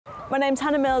My name's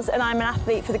Hannah Mills and I'm an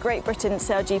athlete for the Great Britain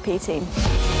SailGP Team.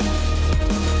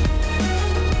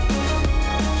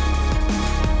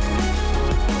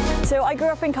 So I grew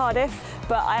up in Cardiff,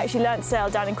 but I actually learnt to sail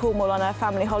down in Cornwall on a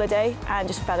family holiday and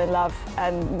just fell in love.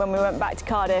 And when we went back to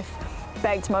Cardiff,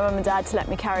 begged my mum and dad to let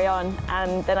me carry on,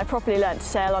 and then I properly learnt to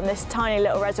sail on this tiny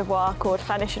little reservoir called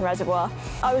Llanellishen Reservoir.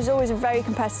 I was always very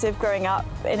competitive growing up.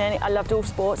 I loved all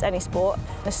sports, any sport.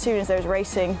 As soon as there was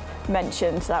racing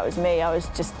mentioned, that was me. I was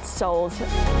just sold.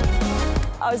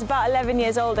 I was about 11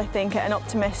 years old, I think, at an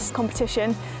Optimist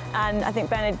competition, and I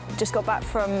think Ben had just got back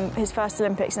from his first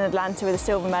Olympics in Atlanta with a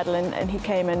silver medal, and he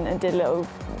came and did a little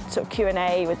sort of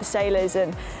Q&A with the sailors,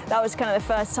 and that was kind of the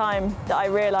first time that I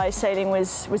realised sailing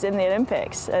was in the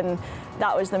Olympics, and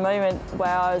that was the moment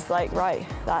where I was like, right,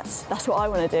 that's what I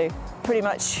want to do. Pretty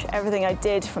much everything I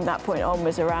did from that point on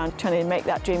was around trying to make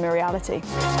that dream a reality.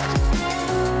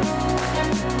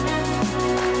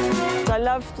 I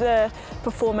love the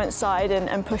performance side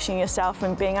and pushing yourself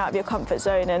and being out of your comfort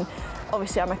zone, and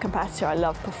obviously I'm a competitor. I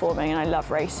love performing and I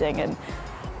love racing, and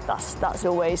that's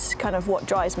always kind of what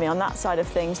drives me on that side of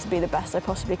things, to be the best I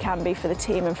possibly can be for the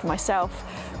team and for myself.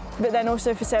 But then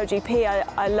also for SailGP,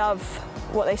 I love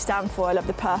what they stand for. I love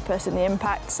the purpose and the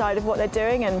impact side of what they're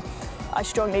doing, and I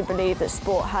strongly believe that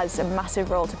sport has a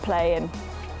massive role to play in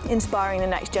inspiring the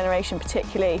next generation,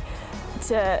 particularly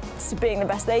to being the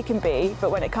best they can be, but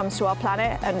when it comes to our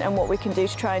planet and what we can do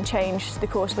to try and change the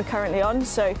course we're currently on.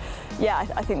 So yeah,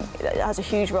 I think it has a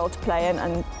huge role to play,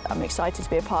 and I'm excited to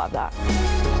be a part of that.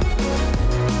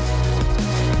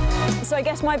 So I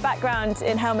guess my background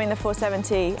in helming the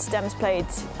 470, STEM's played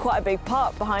quite a big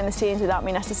part behind the scenes without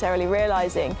me necessarily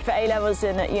realising. For A-levels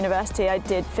at university, I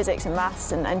did physics and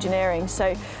maths and engineering,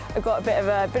 so I've got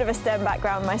a bit of a STEM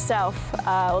background myself,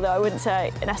 although I wouldn't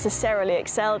say I necessarily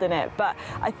excelled in it. But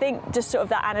I think just sort of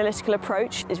that analytical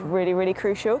approach is really, really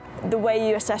crucial. The way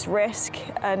you assess risk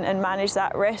and manage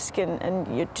that risk,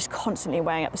 and you're just constantly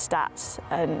weighing up the stats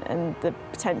and the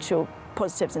potential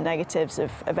positives and negatives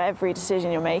of every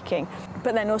decision you're making.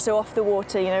 But then also off the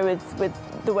water, you know,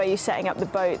 with the way you're setting up the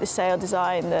boat, the sail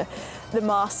design, the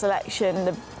mast selection,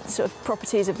 the sort of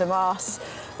properties of the mast,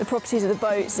 the properties of the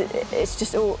boats,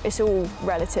 it's all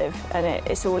relative, and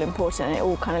it's all important, and it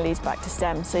all kind of leads back to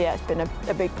STEM. So yeah, it's been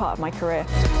a big part of my career.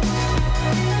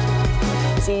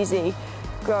 It's easy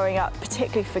growing up,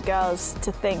 particularly for girls,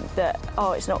 to think that,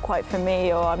 oh, it's not quite for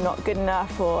me, or I'm not good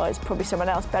enough, or it's probably someone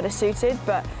else better suited.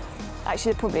 But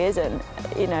actually, it probably isn't.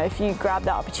 You know, if you grab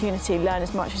that opportunity, learn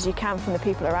as much as you can from the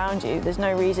people around you, there's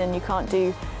no reason you can't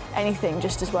do anything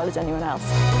just as well as anyone else.